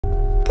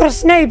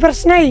പ്രശ്നായി.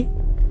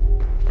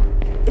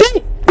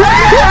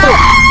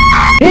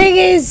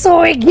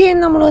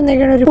 നമ്മൾ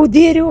വന്നിരിക്കുന്ന ഒരു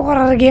പുതിയൊരു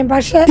ഹൊറർ ഗെയിം.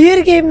 പക്ഷെ ഈ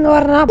ഒരു ഗെയിം എന്ന്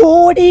പറഞ്ഞാൽ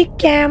ബോഡി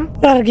ക്യാം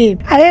ഹൊറർ ഗെയിം.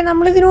 അതായത്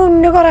നമ്മൾ ഇതിനു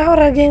മുന്നേ കുറെ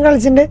ഹൊറർ ഗെയിം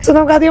കളിച്ചിട്ടുണ്ട്. സോ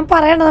നമുക്ക് അധികം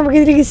പറയണം, നമുക്ക്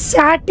ഇതിലേക്ക്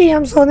സ്റ്റാർട്ട്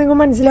ചെയ്യാം. സോ നിങ്ങൾക്ക്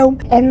മനസ്സിലാവും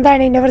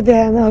എന്താണ് ഇതിന്റെ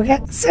പ്രത്യേകത. ഓക്കെ,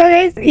 സോ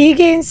ഈ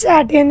ഗെയിം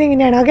സ്റ്റാർട്ട് ചെയ്യുന്നത്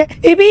ഇങ്ങനെയാണ്. ഓക്കെ,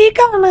 ഇപ്പൊ ഈ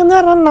കാണുന്നതെന്ന്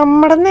പറഞ്ഞാൽ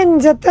നമ്മുടെ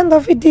നെഞ്ചത്ത് എന്തോ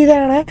ഫിറ്റ്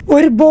ചെയ്താണ്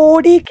ഒരു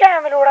ബോഡി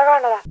ക്യാമിലൂടെ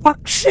കാണുക.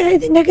 പക്ഷെ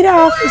ഇതിന്റെ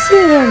ഗ്രാഫിക്സ്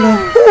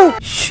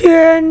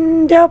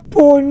എന്റെ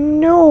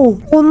പൊന്നോ,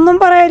 ഒന്നും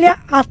പറയാനില്ല,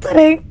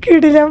 അത്രയും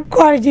കിടിലം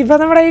ക്വാളിറ്റി. ഇപ്പൊ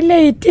നമ്മുടെ ഈ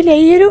ലൈറ്റില്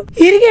ഈ ഒരു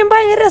ഗെയിം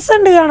ഭയങ്കര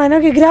രസമുണ്ട് കാണാൻ.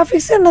 ഓക്കെ,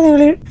 ഗ്രാഫിക്സ് ഉണ്ട്.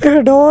 നിങ്ങൾ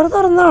ഡോർ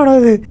തുറന്നാണോ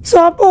ഇത്? സോ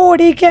ആ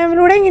ബോഡി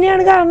ക്യാമിലൂടെ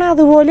എങ്ങനെയാണ് കാണുന്നത്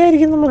അതുപോലെ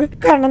ആയിരിക്കും നമുക്ക്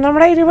കാണാൻ.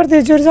 നമ്മുടെ അതിൽ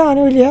പ്രത്യേകിച്ച് ഒരു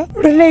സാധനം ഇല്ല.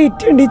 ഇവിടെ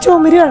ലൈറ്റ് ഉണ്ട്,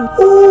 ചുമര് കാണും.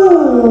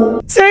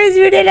 സോ ഈ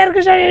വീഡിയോ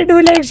എല്ലാവർക്കും ഇഷ്ടമായി.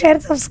 Like, share,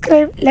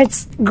 subscribe.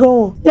 Let's go.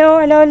 Law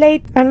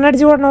light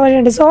കണ്ണടിച്ച് പോടുന്ന പോലെ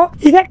ഉണ്ട്. സോ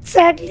ഇത്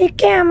എക്സാക്ട്ലി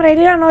ക്യാമറയിൽ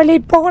കാണുന്ന പോലെ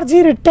ഇപ്പൊ കുറച്ച്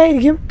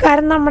ഇരുട്ടായിരിക്കും,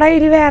 കാരണം നമ്മുടെ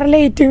കയ്യിൽ വേറെ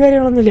ലൈറ്റും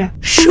കാര്യങ്ങളൊന്നുമില്ല.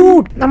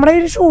 നമ്മുടെ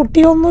കയ്യിൽ ഷൂട്ട്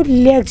ചെയ്യൊന്നും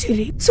ഇല്ല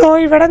ആക്ച്വലി. സോ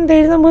ഇവിടെ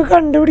എന്തെങ്കിലും നമുക്ക്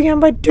കണ്ടുപിടിക്കാൻ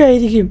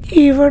പറ്റുമായിരിക്കും.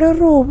 ഇവിടെ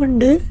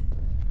റൂമുണ്ട്.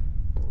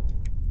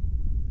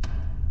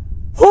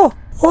 ഓ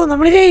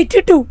നമ്മൾ ലൈറ്റ്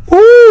ഇട്ടു.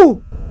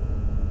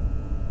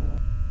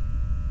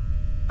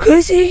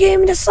 ഈ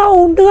ഗെയിമിന്റെ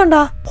സൗണ്ട് കണ്ട?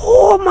 ഓ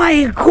മൈ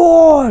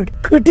ഗോഡ്,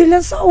 കിട്ടില്ല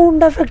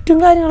സൗണ്ട് എഫക്റ്റും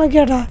കാര്യങ്ങളൊക്കെ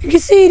ആട്ടാ.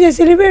 എനിക്ക്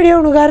സീരിയസ്ലി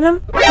പേടിയാണ്, കാരണം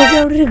അവിടെ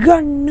ഒരു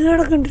ഗണ്ണ്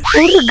കിടക്കുന്നുണ്ട്.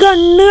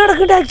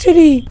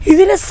 ആക്ച്വലി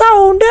ഇതിലെ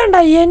സൗണ്ട് കണ്ട?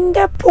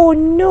 എന്റെ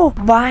പൊന്നോ,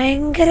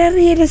 ഭയങ്കര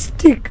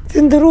റിയലിസ്റ്റിക്.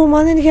 എന്ത്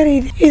റൂമാന്ന്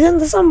എനിക്കറിയില്ല.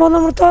 ഇതെന്താ സംഭവം?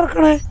 നമ്മൾ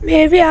തുറക്കണേ,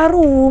 മേ ബി ആ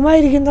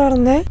റൂമായിരിക്കും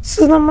തുറന്നേ. സോ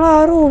നമ്മൾ ആ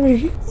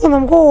റൂമിലേക്ക്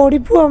നമുക്ക്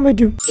ഓടിപ്പോവാൻ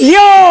പറ്റും.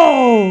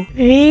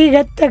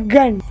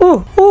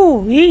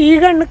 ഈ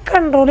ഗണ്ണ്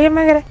കൺട്രോൾ ചെയ്യാൻ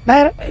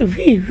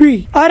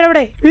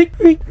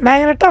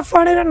ഭയങ്കര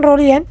ടഫാണ് കൺട്രോൾ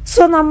ചെയ്യാൻ.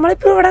 സോ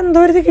നമ്മളിപ്പോ ഇവിടെ എന്തോ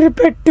ഒരു ഇതിൽ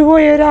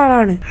പെട്ടുപോയ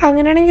ഒരാളാണ്,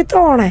 അങ്ങനെയാണെങ്കിൽ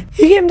തോന്നേ.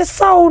 ഈ ഗെയിമിന്റെ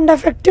സൗണ്ട്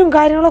എഫക്റ്റും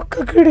കാര്യങ്ങളൊക്കെ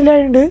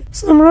കിടിലുണ്ട്.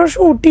 സോ നമ്മൾ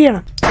ഷൂട്ട്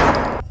ചെയ്യണം.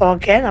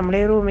 ഓക്കെ, നമ്മൾ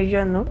ഈ റൂമിലേക്ക്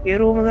വന്നു. ഈ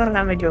റൂം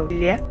തുറക്കാൻ പറ്റുമോ?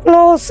 ഇല്ല,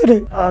 ക്ലോസ്ഡ്.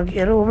 ഓക്കെ,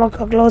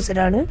 റൂമൊക്കെ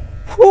ക്ലോസ്ഡ് ആണ്.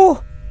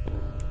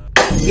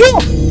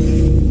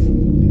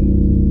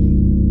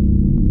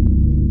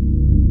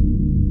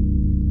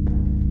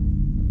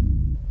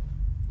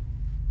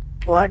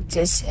 What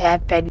just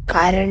happened?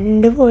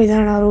 കറണ്ട്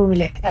പോയതാണ് ആ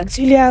റൂമിലെ.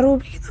 ആക്ച്വലി ആ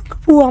റൂമിലേക്ക് നമുക്ക്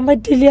പോവാൻ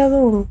പറ്റില്ല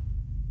തോന്നുന്നു.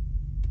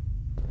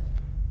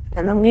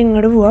 നമുക്ക്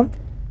ഇങ്ങോട്ട് പോവാം.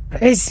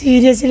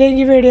 സീരിയസ്ലി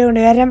എനിക്ക് പേടിയുണ്ട്,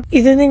 കാരണം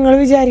ഇത് നിങ്ങൾ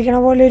വിചാരിക്കണ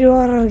പോലെ ഒരു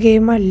ഹൊറർ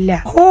ഗെയിം അല്ല.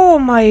 ഓ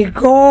മൈ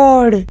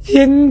ഗോഡ്,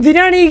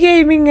 എന്തിനാണ് ഈ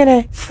ഗെയിം ഇങ്ങനെ?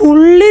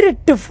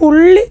 ഫുള്ളിരുട്ട്.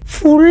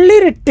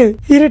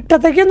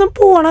 ഇരുട്ടത്തേക്കൊന്നും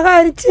പോണ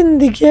കാര്യം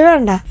ചിന്തിക്കേ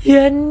വേണ്ട.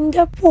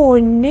 എന്റെ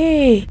പൊന്നെ,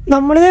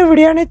 നമ്മളിത്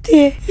എവിടെയാണ്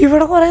എത്തിയേ?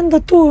 ഇവിടെ കൊറേ എന്താ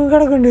തൂങ്ങി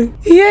കിടക്കുന്നുണ്ട്.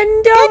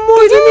 എന്റെ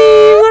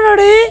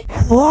നീങ്ങണേ.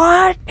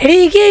 ഈ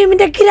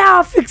ഗെയിമിന്റെ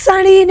ഗ്രാഫിക്സ്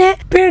ആണ് ഇതിനെ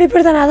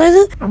പേടിപ്പെടുത്താൻ.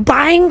 അതായത്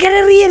ഭയങ്കര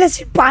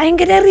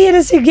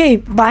റിയലിസ്റ്റിക് ഗെയിം,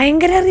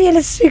 ഭയങ്കര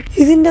റിയലിസ്റ്റിക്.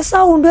 ഇതിന്റെ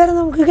സൗണ്ട് വരെ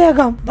നമുക്ക്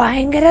കേൾക്കാം.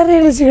 ഭയങ്കര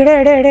റിയലിസ്റ്റിക്. ഇത്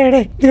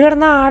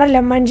കിടന്ന ആടല്ല,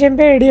 മനുഷ്യൻ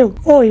പേടിയോ.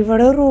 ഓ,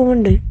 ഇവിടെ ഒരു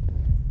റൂമുണ്ട്.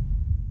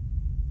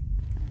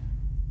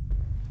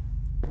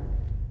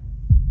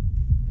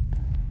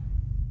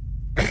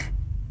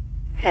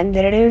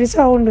 എന്തിടെ ഒരു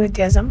സൗണ്ട്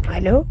വ്യത്യാസം?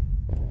 ഹലോ,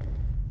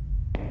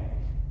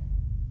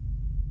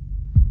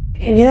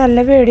 എനിക്ക് നല്ല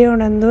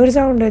പേടിയാണ്. എന്തോ ഒരു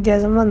സൗണ്ട്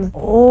വ്യത്യാസം വന്നു.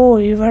 ഓ,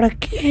 ഇവിടെ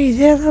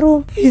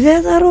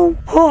ഇതേതാ റൂം?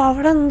 ഓ,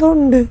 അവിടെ എന്തോ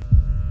ഉണ്ട്.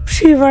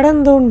 പക്ഷെ ഇവിടെ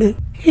എന്തോ ഉണ്ട്.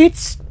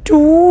 It's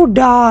to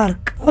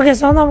dark. Okay,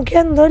 so നമുക്ക്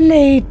എന്തോ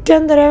ലൈറ്റ്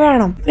എന്തോ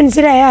വേണം,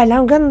 മനസ്സിലായ?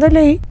 നമുക്ക് എന്തോ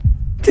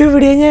ലൈറ്റ്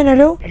ഇവിടെ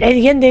ഞാനല്ലോ.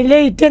 എനിക്ക് എന്തെങ്കിലും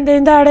ലൈറ്റ്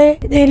എന്തെങ്കിലും താടെ,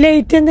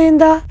 ലൈറ്റ് എന്തെങ്കിലും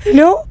താ.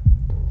 ഹലോ,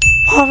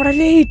 അവിടെ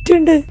ലൈറ്റ്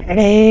ഉണ്ട്.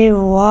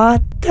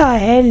 What the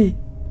hell?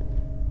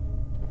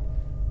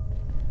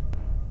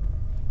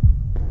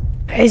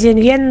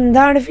 എനിക്ക്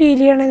എന്താണ് ഫീൽ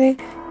ചെയ്യണത്?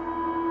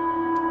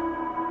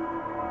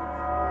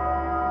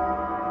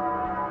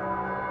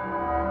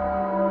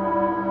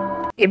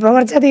 ഇപ്പൊ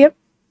കുറച്ചധികം.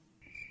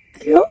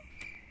 അയ്യോ,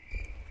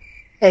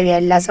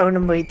 എല്ലാ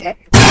സൗണ്ടും പോയിട്ടേ.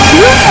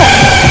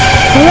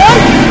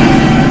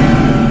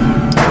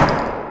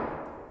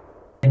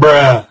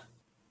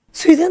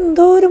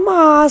 ഇതെന്തോ ഒരു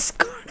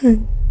മാസ്ക് ആണ്.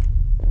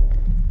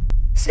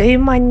 ഈ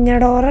മഞ്ഞ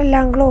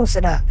ഡോറെല്ലാം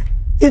ക്ലോസ്ഡാ.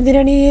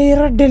 എന്തിനാണ് ഈ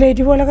റെഡ്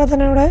ലൈറ്റ് പോലെ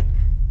കത്തണ ഇവിടെ?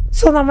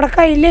 സോ നമ്മുടെ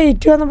കയ്യിൽ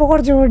ലൈറ്റ് വന്നപ്പോ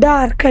കുറച്ചും കൂടി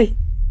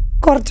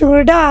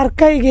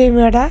ഡാർക്കായി ഗെയിം.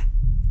 കേട്ടാ,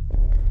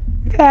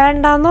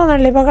 വേണ്ടാന്ന്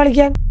തോന്നല്ലേ ഇപ്പൊ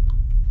കളിക്കാൻ.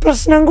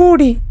 പ്രശ്നം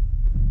കൂടി.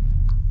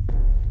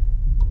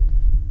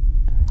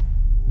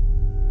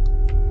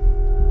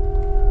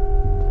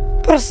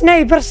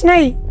 പ്രശ്നായി.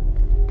 പ്രശ്നായി.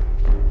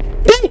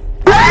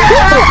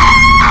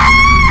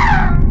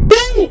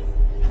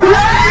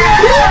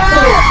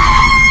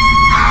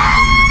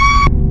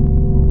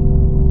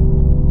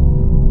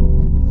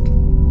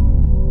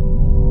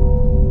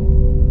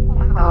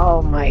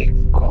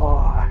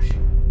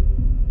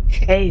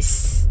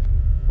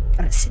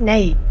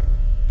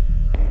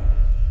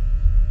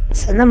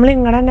 നമ്മൾ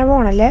ഇങ്ങടെ തന്നെ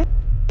പോണല്ലേ?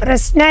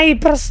 പ്രശ്നായി.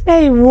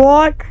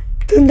 വാട്ട്?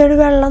 എന്താണ്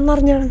വെള്ളം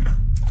നിറഞ്ഞാണ്?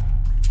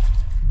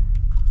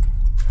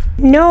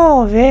 No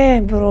way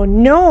bro,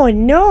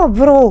 no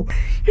bro.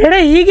 എടാ,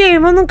 ഈ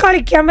ഗെയിം ഒന്നും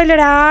കളിക്കാൻ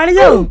പറ്റില്ല. ആള്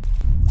ചാവും.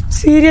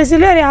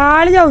 സീരിയസ്ലി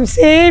ഒരാൾ ചാവും.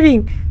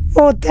 സേവിങ്.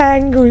 Oh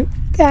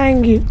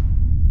thank you.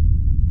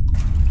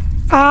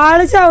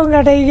 ആള് ചാവും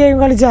കേട്ടോ ഈ ഗെയിം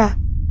കളിച്ചാ.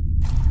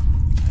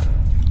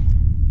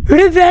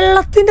 ഇവിടെ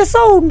വെള്ളത്തിന്റെ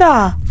സൗണ്ടാ.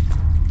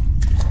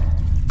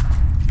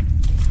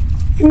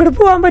 ഇങ്ങോട്ട്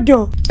പോവാൻ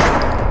പറ്റുമോ?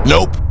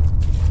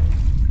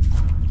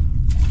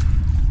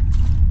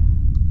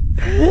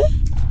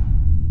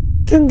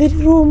 ഇതെന്തൊരു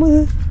റൂം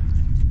ഇത്?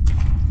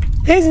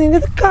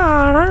 നിങ്ങത്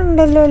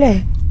കാണാനുണ്ടല്ലോ അല്ലേ?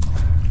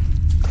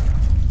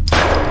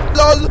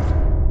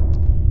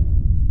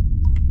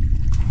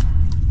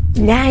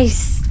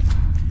 നൈസ്.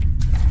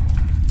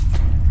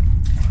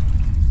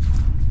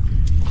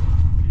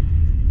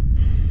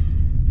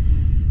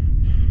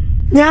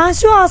 ഞാൻ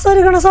ശ്വാസം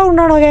എടുക്കണ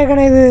സൗണ്ടാണോ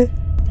കേൾക്കണത്?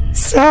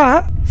 Sir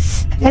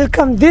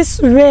welcome this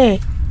way.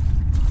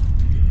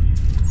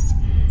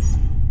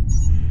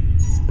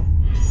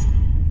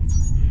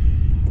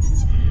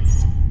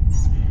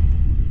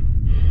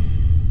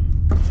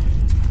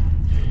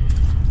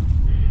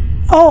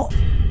 Oh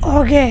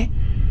okay.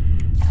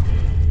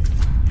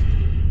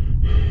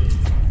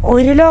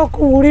 ഒരു ലോക്ക്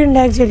കൂടി ഉണ്ട്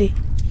ആക്ച്വലി.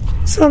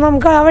 സോ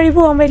നമുക്ക് ആ വഴി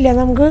പോകാൻ പറ്റില്ല.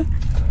 നമുക്ക്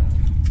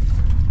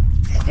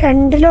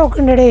 2 ലോക്ക്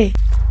ഉണ്ടേ.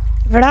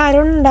 ഇവിടെ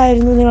ആരും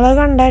ഉണ്ടായിരുന്നു, നിങ്ങളത്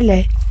കണ്ടല്ലേ?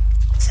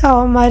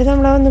 ശവന്മാർ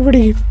നമ്മളെ വന്ന്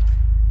പിടിക്കും.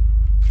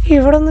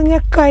 ഇവിടെ ഒന്നും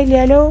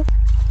ഞെക്കായില്ലോ.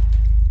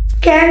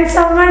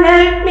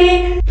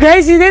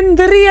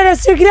 ഇതെന്ത്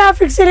റിയലിസ്റ്റിക്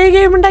ഗ്രാഫിക്സിലെ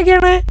ഗെയിം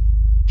ഉണ്ടാക്കിയാണ്.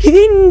 ഇത്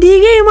ഇന്ത്യ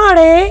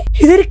ഗെയിമാണേ.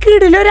 ഇതൊരു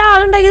കിടില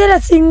ഒരാളുണ്ടാക്കിയതല്ല,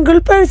 സിംഗിൾ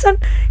പേഴ്സൺ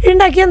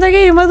ഉണ്ടാക്കിയ എന്താ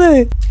ഗെയിം അത്?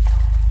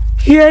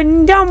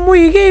 എന്റെ അമ്മ,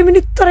 ഈ ഗെയിമിന്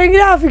ഇത്രയും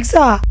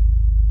ഗ്രാഫിക്സാ.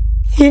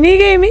 ഇനി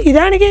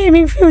ഇതാണ്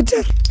ഗെയിമിംഗ്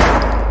ഫ്യൂച്ചർ.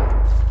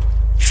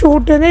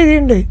 ഷൂട്ട് എന്ന്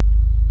എഴുതിയുണ്ട്.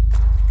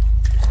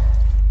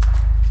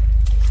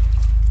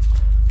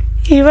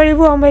 ഈ വഴി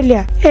പോകാൻ പറ്റില്ല.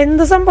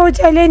 എന്ത്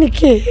സംഭവിച്ചാലും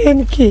എനിക്ക്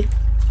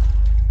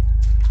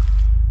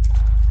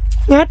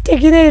ഞാൻ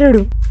ഒറ്റയ്ക്ക്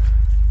നേരിടും.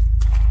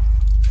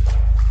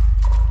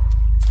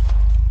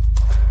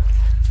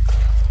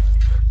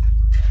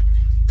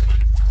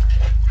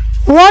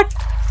 What?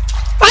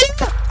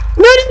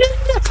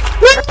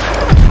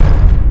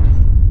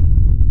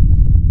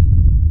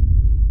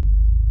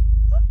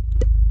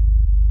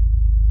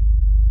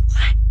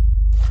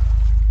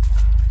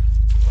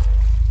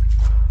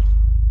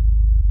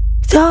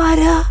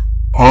 Tara?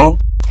 Huh?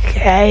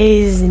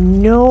 Guys,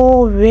 no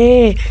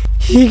way.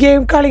 ഈ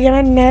ഗെയിം കളിക്കണ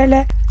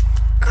എന്നെ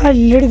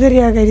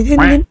കല്ലെടുത്തറിയാ.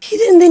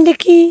 ഇതെന്തിന്റെ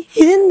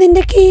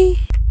കീ?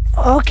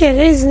 ഓക്കെ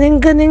ഗൈസ്,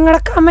 നിങ്ങളുടെ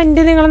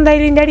കമന്റ് നിങ്ങൾ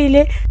എന്തായാലും ഇതിൻ്റെ അടിയിൽ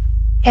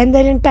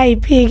എന്തായാലും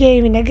ടൈപ്പ് ഈ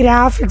ഗെയിമിന്റെ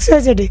ഗ്രാഫിക്സ്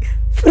വെച്ചിട്ട്.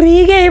 ഫ്രീ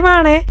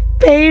ഗെയിമാണ്,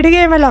 പെയ്ഡ്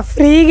ഗെയിം അല്ല,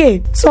 ഫ്രീ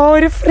ഗെയിം. സോ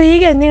ഒരു ഫ്രീ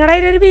ഗെയിം നിങ്ങളുടെ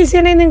കയ്യിൽ ഒരു PC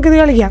ഉണ്ടെങ്കിൽ നിങ്ങൾക്ക് ഇത്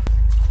കളിക്കാം.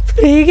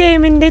 ഫ്രീ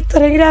ഗെയിമിന്റെ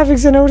ഇത്രയും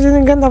ഗ്രാഫിക്സിനെ കുറിച്ച്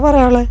നിങ്ങൾക്ക് എന്താ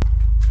പറയാനുള്ളത്?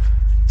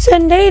 സോ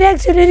എൻ്റെ കയ്യിൽ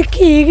ആക്ച്വലി ഒരു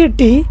കീ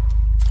കിട്ടി.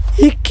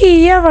 ഈ കീ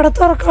എവിടെ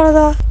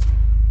തുറക്കാനുള്ളതാ?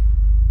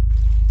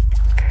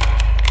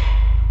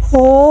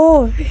 Oh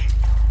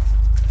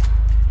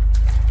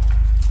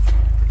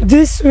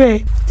this way.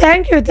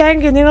 Thank you.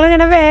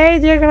 നിങ്ങളിങ്ങനെ വേ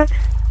എഴുതിയേക്കണ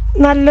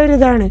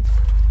നല്ലൊരിതാണ്.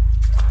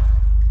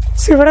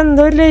 ഇവിടെ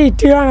എന്തോ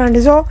ലൈറ്റ് കാണാണ്ട്.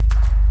 സോ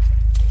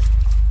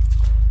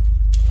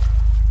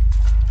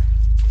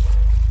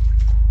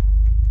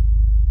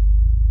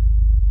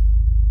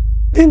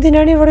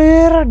ഇതെന്തിനാണ് ഇവിടെ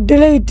റെഡ്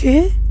ലൈറ്റ്?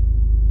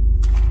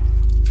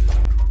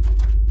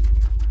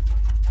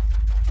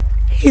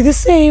 ഇത്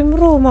സെയിം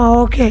റൂമാ.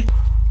 ഓക്കെ,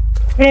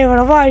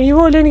 ഇവിടെ വഴി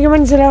പോലും എനിക്ക്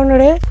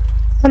മനസ്സിലാവുന്നുണ്ട്.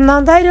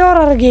 ഒന്നാമത്തെ കാര്യം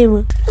ഹൊറർ ഗെയിം,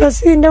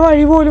 പ്ലസ് ഇതിന്റെ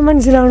വഴി പോലും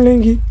മനസ്സിലാവുന്നില്ല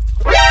എനിക്ക്.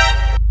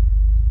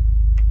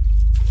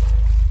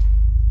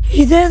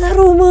 ഇതേതാ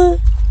റൂം?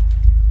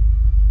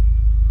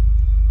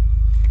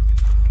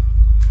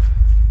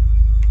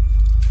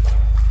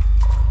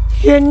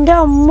 എന്റെ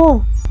അമ്മോ.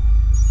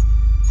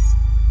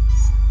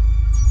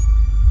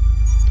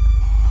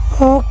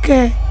 ഓക്കെ,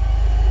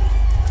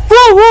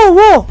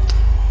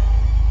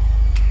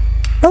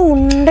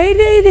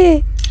 ഉണ്ടല്ലേ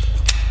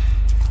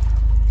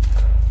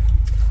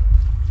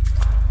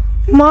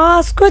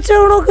മാസ്ക്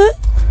വെച്ചോണോക്ക്.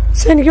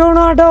 എനിക്ക്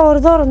തോന്നുന്നു ആ ഡോർ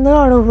തുറന്ന്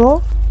കാണുമ്പോ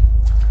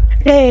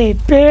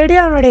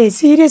പേടിയാണോടെ.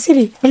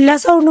 സീരിയസ്ലി എല്ലാ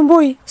സൗണ്ടും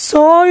പോയി.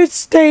 So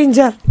it's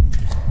danger.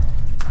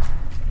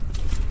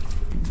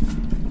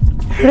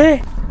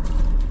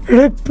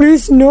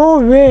 Please, no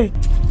way.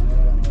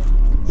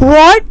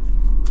 What?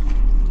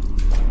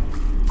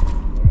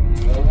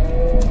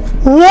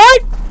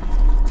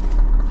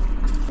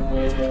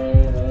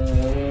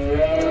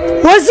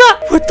 What's up?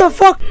 What the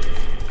fuck?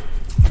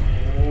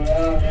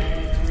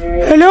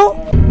 Hello?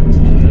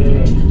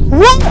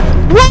 What?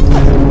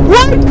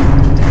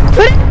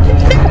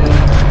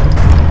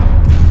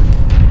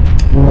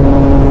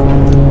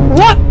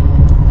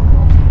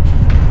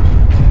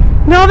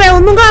 No way,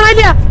 ഒന്നും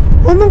കാണാനില്ല.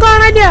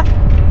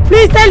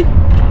 Please tell.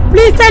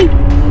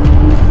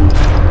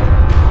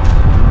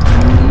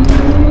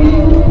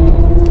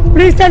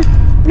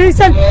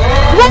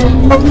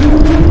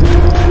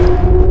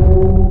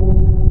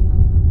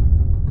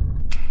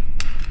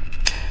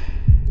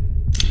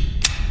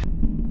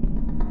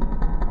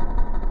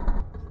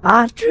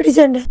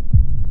 ആർട്ടിടിച്ചണ്ട്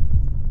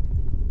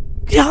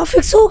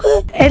ഗ്രാഫിക്സ് നോക്ക്.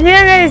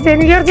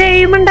 എനിക്ക് കുറച്ച്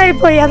എയിം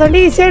ഉണ്ടായിപ്പോയി, അതുകൊണ്ട്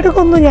ഈസി ആയിട്ട്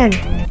കൊന്നു ഞാൻ.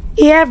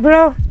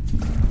 ബ്രോ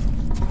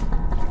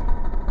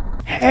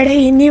എടേ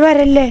ഇനി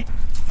വരല്ലേ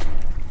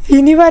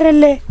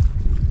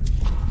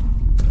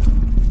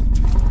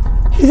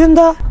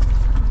ഇതെന്താ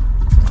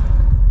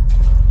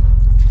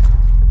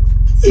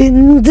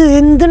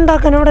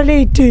എന്തുണ്ടാക്കാൻ അവിടെ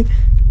ലൈറ്റ്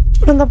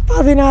ഇവിടെ എന്താ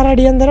 16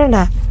 അടി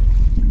എന്തരണ്ടാ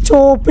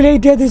ചോപ്പ്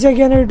light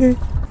കത്തിച്ചേക്കാനായിട്ട്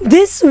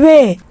this way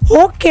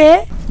okay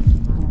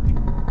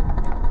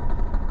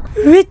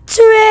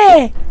which way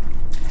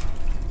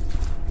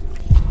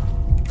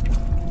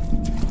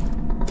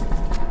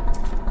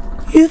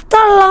ഇത്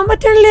തള്ളാൻ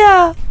പറ്റില്ല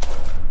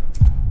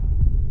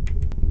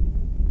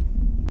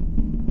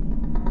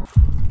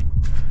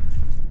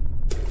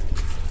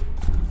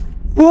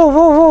ഓ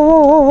ഓ ഓ ഓ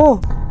ഓ ഓ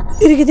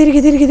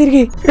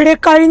തിരികെ ഇവിടെ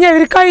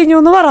ഇവർ കഴിഞ്ഞു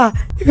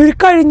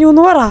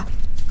എന്ന് പറ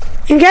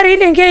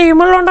എനിക്കറിയില്ല എനിക്ക്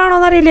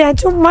എയിമുള്ളതുകൊണ്ടാണോന്ന് അറിയില്ല ഞാൻ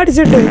ചുമ്മാ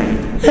അടിച്ചിട്ട്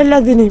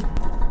എല്ലാത്തിനും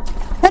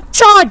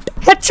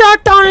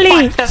ഹെഡ്ഷോട്ട് ഓൺലി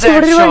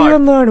ഇവിടെ ഒരു വഴി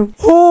വന്നു കാണും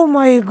ഓ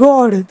മൈ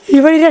ഗോഡ്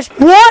ഇവര്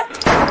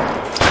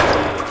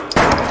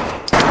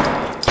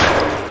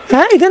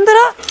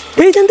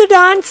ഇതെന്ത്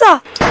ഡാൻസാ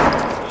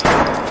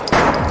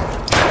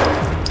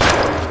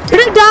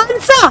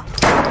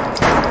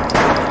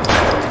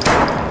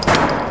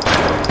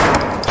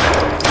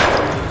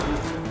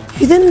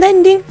ഇതെന്താ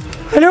എന്റെ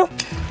ഹലോ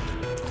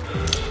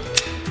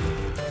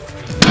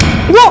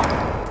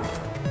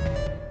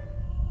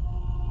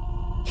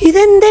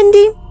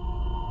ഇതെന്തെന്റെ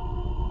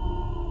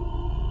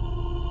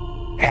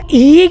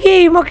ഈ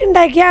ഗെയിമൊക്കെ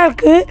ഉണ്ടാക്കിയ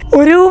ആൾക്ക്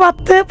ഒരു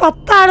 10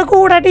 ആള്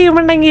കൂടെ ടീം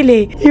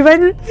ഉണ്ടെങ്കിലേ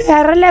ഇവൻ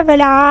വേറെ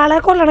ലെവൽ ആളെ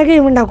കൊല്ലണ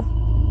ഗെയിം ഉണ്ടാക്കും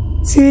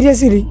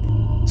സീരിയസ്ലി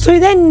സോ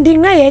ഇത്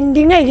എൻഡിങ്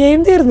ആയി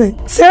ഗെയിം തീർന്ന്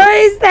so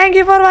thank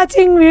you for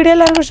watching video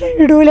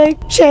എല്ലാവർക്കും ലൈക്ക്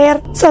ഷെയർ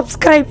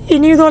സബ്സ്ക്രൈബ്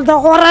ഇനി ഇതുപോലത്തെ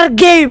ഹൊറർ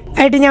ഗെയിം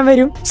ആയിട്ട് ഞാൻ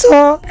വരും സോ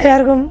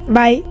എല്ലാവർക്കും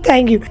ബൈ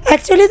താങ്ക് യു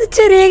ആക്ച്വലി ഇത്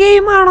ചെറിയ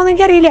ഗെയിം ആണോന്ന്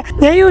എനിക്കറിയില്ല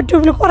ഞാൻ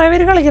യൂട്യൂബിൽ കുറെ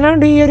പേര്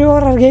കളിക്കുന്നുണ്ട് ഈ ഒരു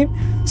ഹൊറർ ഗെയിം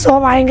സോ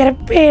ഭയങ്കര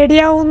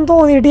പേടിയാവും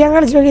തോന്നിയിട്ട് ഞാൻ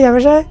കളിച്ചു നോക്കിയത്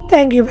പക്ഷെ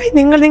താങ്ക് യു ബൈ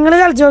നിങ്ങൾ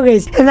കളിച്ചു നോക്കി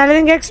എന്നാലും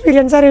നിങ്ങൾക്ക്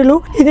എക്സ്പീരിയൻസ് അറിയുള്ളൂ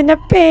ഇതിന്റെ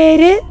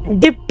പേര്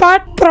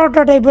ഡിപ്പാർട്ട്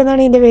പ്രോട്ടോടൈപ്പ്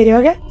എന്നാണ് ഇതിന്റെ പേര്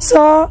okay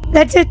so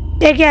that's it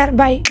take care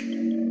bye